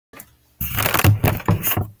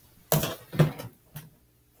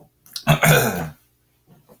Hi,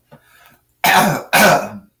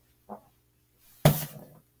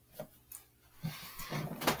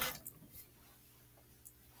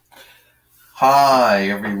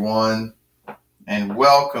 everyone, and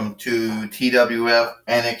welcome to TWF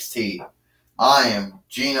NXT. I am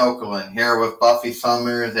Gene Okerlund here with Buffy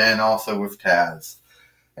Summers and also with Taz.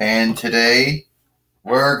 And today,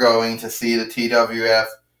 we're going to see the TWF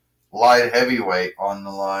light heavyweight on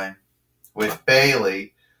the line with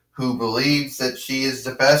Bayley, who believes that she is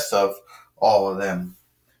the best of all of them,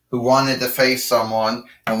 who wanted to face someone,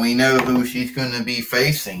 and we know who she's going to be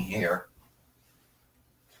facing here.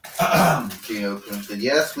 Gene Okerlund said,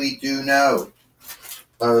 yes, we do know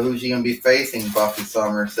who she's going to be facing, Buffy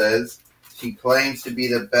Summers says. She claims to be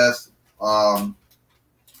the best.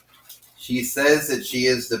 She says that she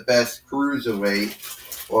is the best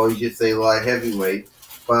cruiserweight. Well, you should say light heavyweight.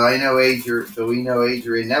 But we know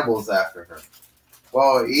Adrian Neville's after her.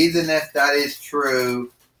 Well, even if that is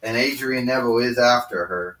true, and Adrian Neville is after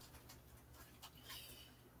her,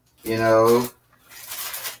 you know,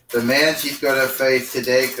 the man she's going to face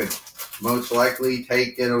today could most likely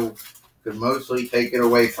take it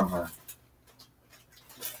away from her.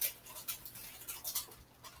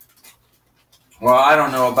 Well, I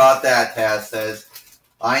don't know about that, Taz says.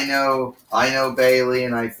 I know Bayley,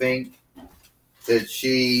 and I think that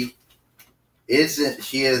she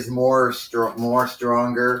is more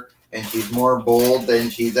stronger, and she's more bold than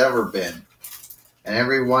she's ever been. And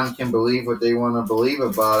everyone can believe what they want to believe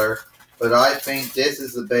about her, but I think this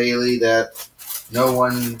is the Bayley that no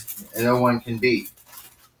one can beat.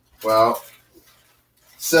 Well,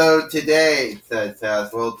 so today, says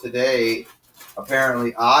Taz, today,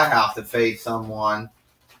 apparently I have to face someone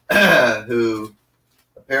who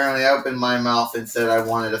apparently opened my mouth and said I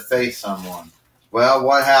wanted to face someone. Well,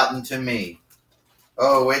 what happened to me?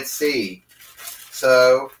 Oh, it's C.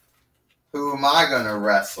 So, who am I going to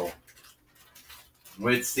wrestle?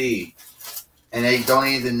 With C. And they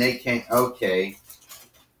can't, okay.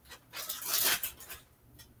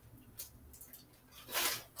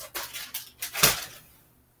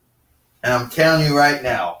 And I'm telling you right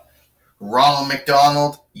now, Ronald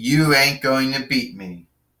McDonald, you ain't going to beat me.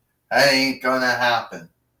 That ain't going to happen.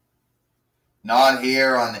 Not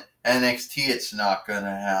here on NXT, it's not going to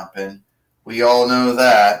happen. We all know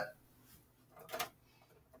that.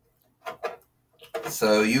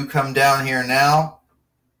 So you come down here now.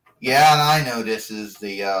 Yeah, and I know this is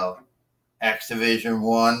the X Division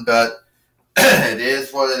 1, but it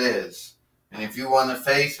is what it is. And if you want to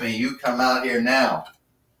face me, you come out here now.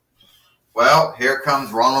 Well, here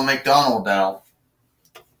comes Ronald McDonald now.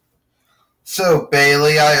 So,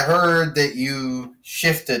 Bayley, I heard that you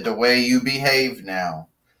shifted the way you behave now.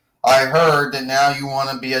 I heard that now you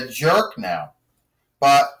want to be a jerk now.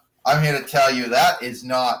 But I'm here to tell you that is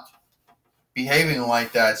not, behaving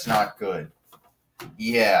like that's not good.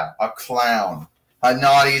 Yeah, a clown. A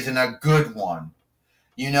naughty and a good one.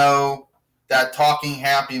 You know, that talking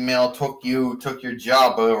happy meal took your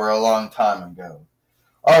job over a long time ago.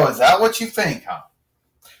 Oh, is that what you think, huh?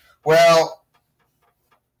 Well,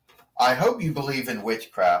 I hope you believe in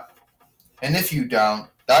witchcraft. And if you don't,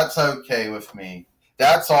 that's okay with me.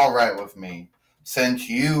 That's all right with me, since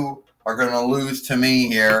you are going to lose to me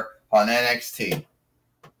here on NXT.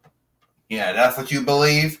 Yeah, that's what you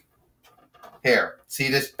believe? Here, see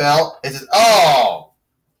this belt? Oh!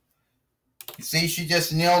 You see, she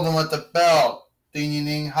just nailed him with the belt.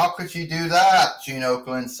 Ding-ding-ding. How could she do that? Gene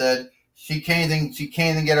Okerlund said. She can't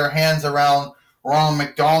even get her hands around Ronald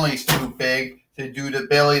McDonald. He's too big to do the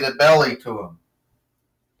belly to him.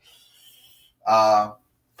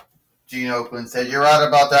 Gene Okerlund said, you're right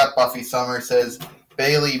about that, Buffy Summers says.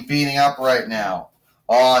 Bayley beating up right now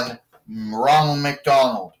on Ronald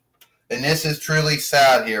McDonald. And this is truly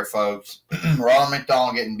sad here, folks. Ronald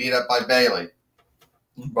McDonald getting beat up by Bayley.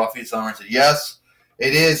 Buffy Summers said, yes,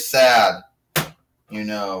 it is sad. You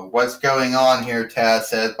know, what's going on here, Taz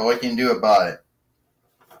says, but what can you do about it?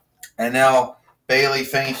 And now Bayley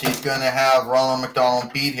thinks she's going to have Ronald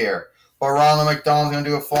McDonald beat here. But Ronald McDonald's going to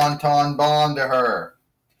do a Fonton bomb to her.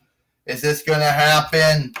 Is this going to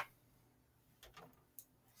happen?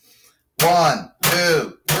 1,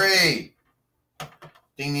 2, 3.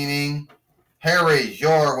 Ding, ding, ding. Here is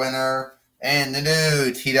your winner and the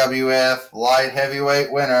new TWF light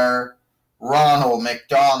heavyweight winner, Ronald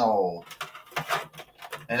McDonald.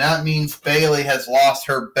 And that means Bayley has lost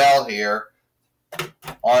her belt here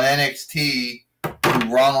on NXT to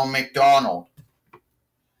Ronald McDonald.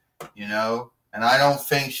 You know, and I don't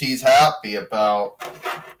think she's happy about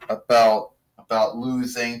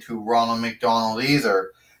losing to Ronald McDonald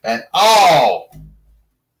either. And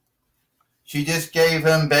She just gave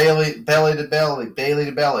him belly to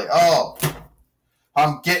belly. Oh,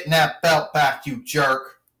 I'm getting that belt back, you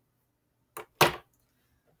jerk. And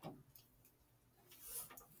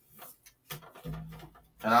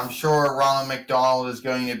I'm sure Ronald McDonald is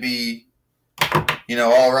going to be,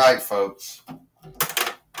 all right, folks.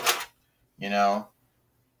 Gene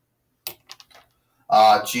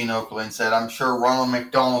Okerlund said, I'm sure Ronald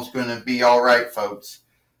McDonald's going to be all right, folks.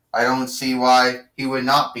 I don't see why he would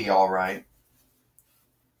not be all right.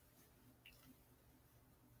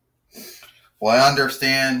 Well, I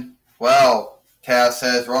understand. Well, Taz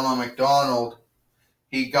says Ronald McDonald,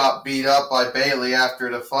 he got beat up by Bailey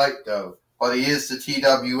after the fight, though. But he is the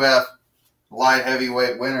TWF light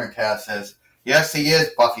heavyweight winner, Taz says. Yes, he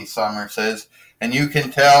is, Bucky Summers says. And you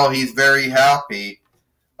can tell he's very happy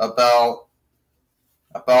about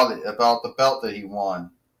the belt that he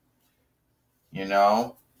won. He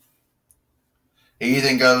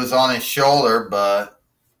even goes on his shoulder, but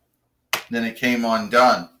then it came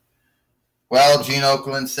undone. Well, Gene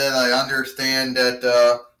Okerlund said, I understand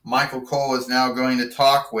that Michael Cole is now going to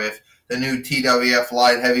talk with the new TWF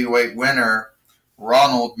light heavyweight winner,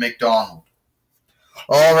 Ronald McDonald.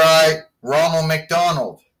 All right, Ronald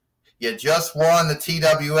McDonald, you just won the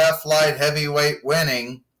TWF light heavyweight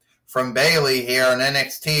winning from Bailey here on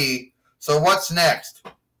NXT. So what's next?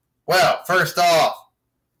 Well, first off,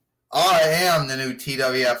 I am the new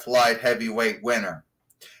TWF light heavyweight winner.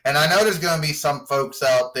 And I know there's going to be some folks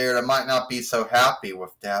out there that might not be so happy with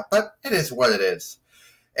that, but it is what it is.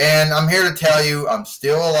 And I'm here to tell you I'm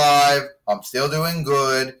still alive. I'm still doing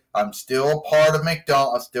good. I'm still a part of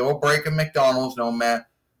McDonald's. Still a break of McDonald's. No man.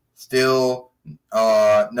 Still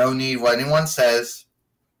no need what anyone says.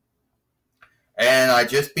 And I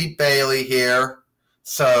just beat Bailey here.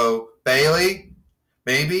 So, Bailey,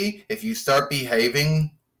 maybe if you start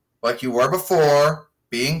behaving like you were before,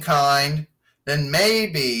 being kind, then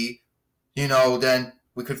maybe, then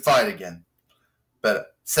we could fight again.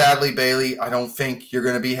 But sadly, Bailey, I don't think you're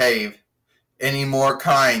going to behave any more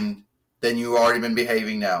kind than you've already been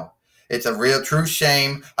behaving now. It's a real true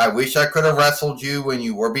shame. I wish I could have wrestled you when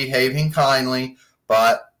you were behaving kindly,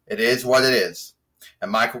 but it is what it is.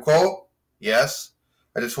 And Michael Cole, yes,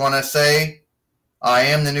 I just want to say I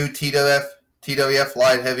am the new TWF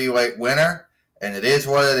light heavyweight winner, and it is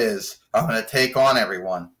what it is. I'm going to take on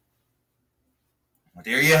everyone.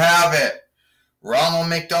 There you have it. Ronald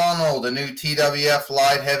McDonald, the new TWF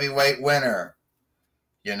light heavyweight winner.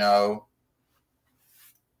 The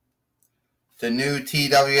new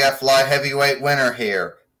TWF light heavyweight winner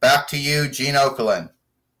here. Back to you, Gene Okerlund.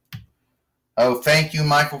 Oh, thank you,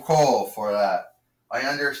 Michael Cole, for that. I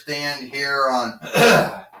understand here on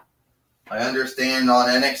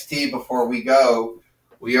NXT before we go,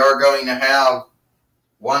 we are going to have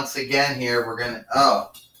once again here we're going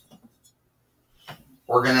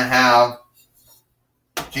to have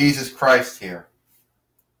Jesus Christ here.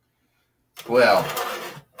 Well,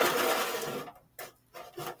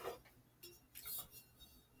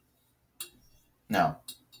 no.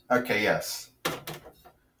 Okay, yes.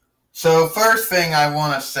 So first thing I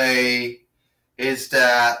want to say is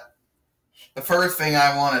that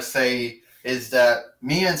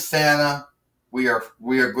me and Santa, we are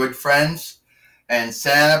good friends, and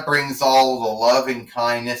Santa brings all the love and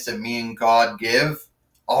kindness that me and God give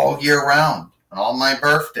all year round and on my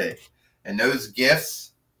birthday. And those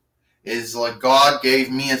gifts is like God gave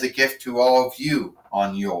me as a gift to all of you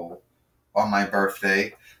on my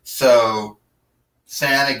birthday. So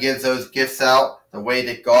Santa gives those gifts out the way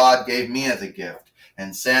that God gave me as a gift.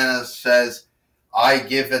 And Santa says, I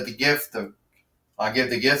give the gifts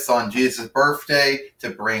on Jesus' birthday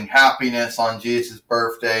to bring happiness on Jesus'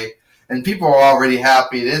 birthday. And people are already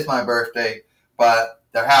happy it is my birthday, but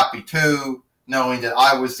they're happy too, knowing that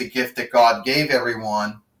I was the gift that God gave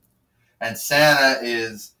everyone. And Santa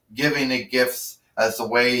is giving the gifts as a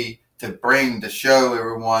way to show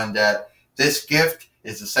everyone that this gift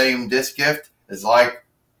is the same. This gift is like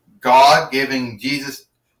God giving Jesus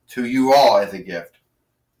to you all as a gift.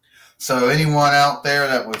 So anyone out there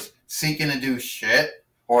that was seeking to do shit,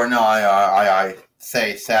 or no, I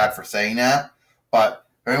say sad for saying that, but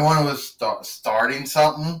everyone who was starting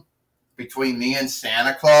something between me and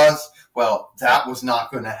Santa Claus, well, that was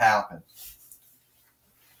not going to happen.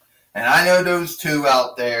 And I know those two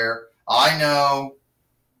out there.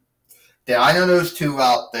 Those two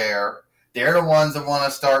out there. They're the ones that want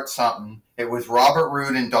to start something. It was Robert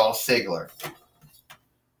Roode and Dolph Ziggler.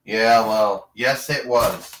 Yeah, well, yes, it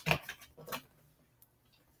was.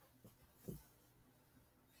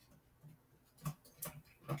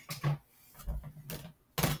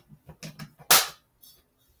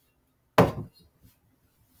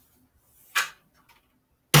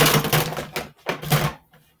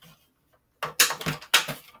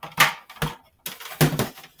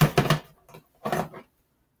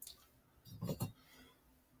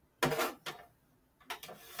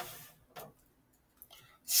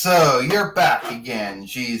 So, you're back again,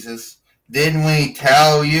 Jesus. Didn't we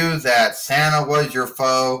tell you that Santa was your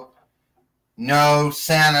foe? No,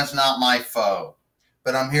 Santa's not my foe.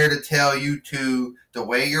 But I'm here to tell you, too, the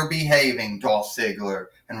way you're behaving, Dolph Ziggler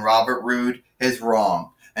and Robert Roode, is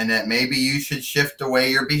wrong. And that maybe you should shift the way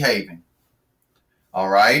you're behaving.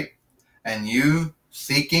 Alright? And you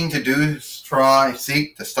seek to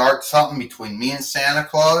start something between me and Santa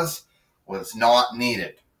Claus was not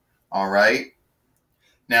needed. Alright?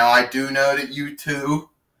 Now, I do know that you two,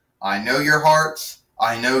 I know your hearts.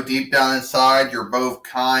 I know deep down inside you're both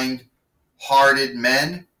kind-hearted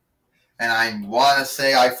men. And I want to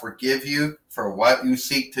say I forgive you for what you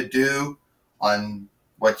seek to do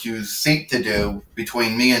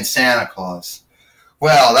between me and Santa Claus.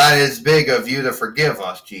 Well, that is big of you to forgive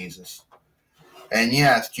us, Jesus. And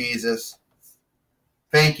yes, Jesus,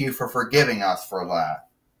 thank you for forgiving us for that.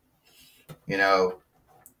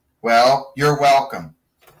 Well, you're welcome.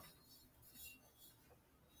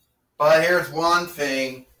 But here's one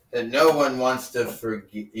thing that no one wants to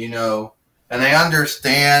forget, and I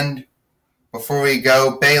understand, before we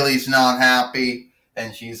go, Bailey's not happy,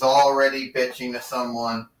 and she's already bitching to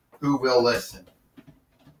someone who will listen.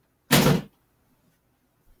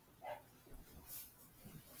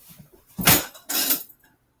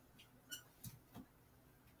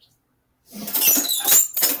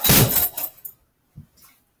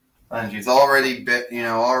 And she's already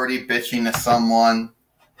bitching to someone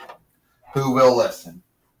who will listen.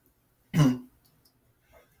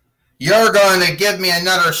 You're going to give me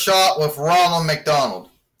another shot with Ronald McDonald.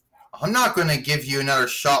 I'm not going to give you another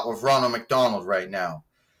shot with Ronald McDonald right now.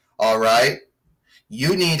 All right?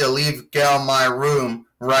 You need to get out of my room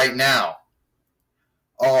right now.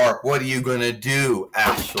 Or what are you going to do,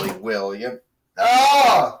 Ashley William?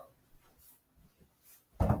 Ah!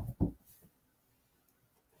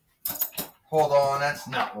 Hold on, that's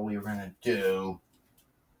not what we were going to do.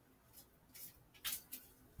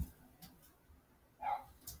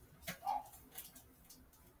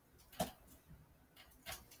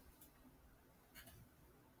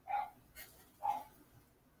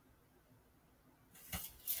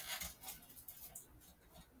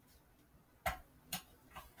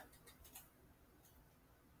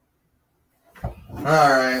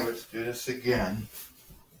 Alright, let's do this again.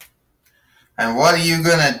 And what are you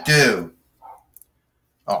going to do?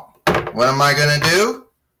 Oh, what am I going to do?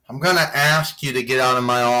 I'm going to ask you to get out of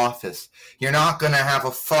my office. You're not going to have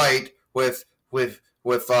a fight with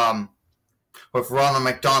Ronald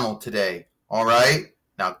McDonald today. Alright?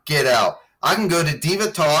 Now get out. I can go to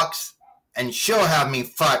Diva Talks and she'll have me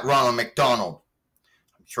fight Ronald McDonald.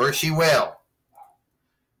 I'm sure she will.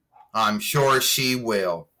 I'm sure she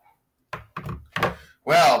will.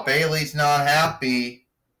 Well, Bailey's not happy.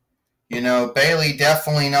 Bailey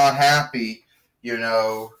definitely not happy.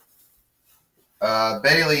 Bailey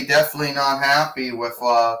definitely not happy with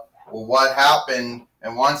what happened.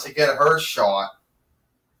 And once they get her shot,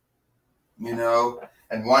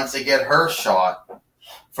 and once they get her shot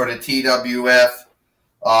for the TWF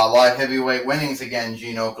light heavyweight winnings again,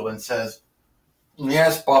 Gene Okerlund says,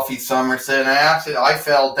 yes, Buffy Summers said, I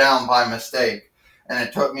fell down by mistake, and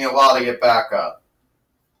it took me a while to get back up.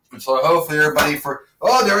 And so hopefully everybody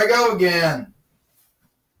oh, there we go again.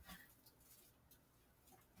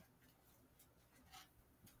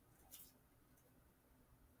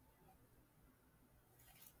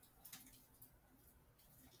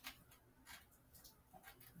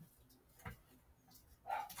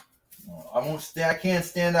 I can't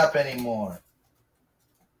stand up anymore.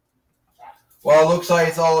 Well, it looks like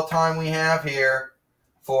it's all the time we have here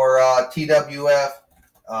for TWF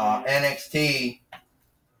NXT.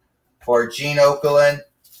 For Gene Okerlund,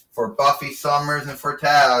 for Buffy Summers, and for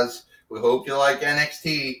Taz. We hope you like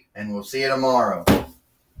NXT, and we'll see you tomorrow.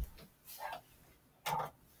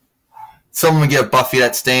 Someone give Buffy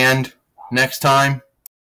that stand next time.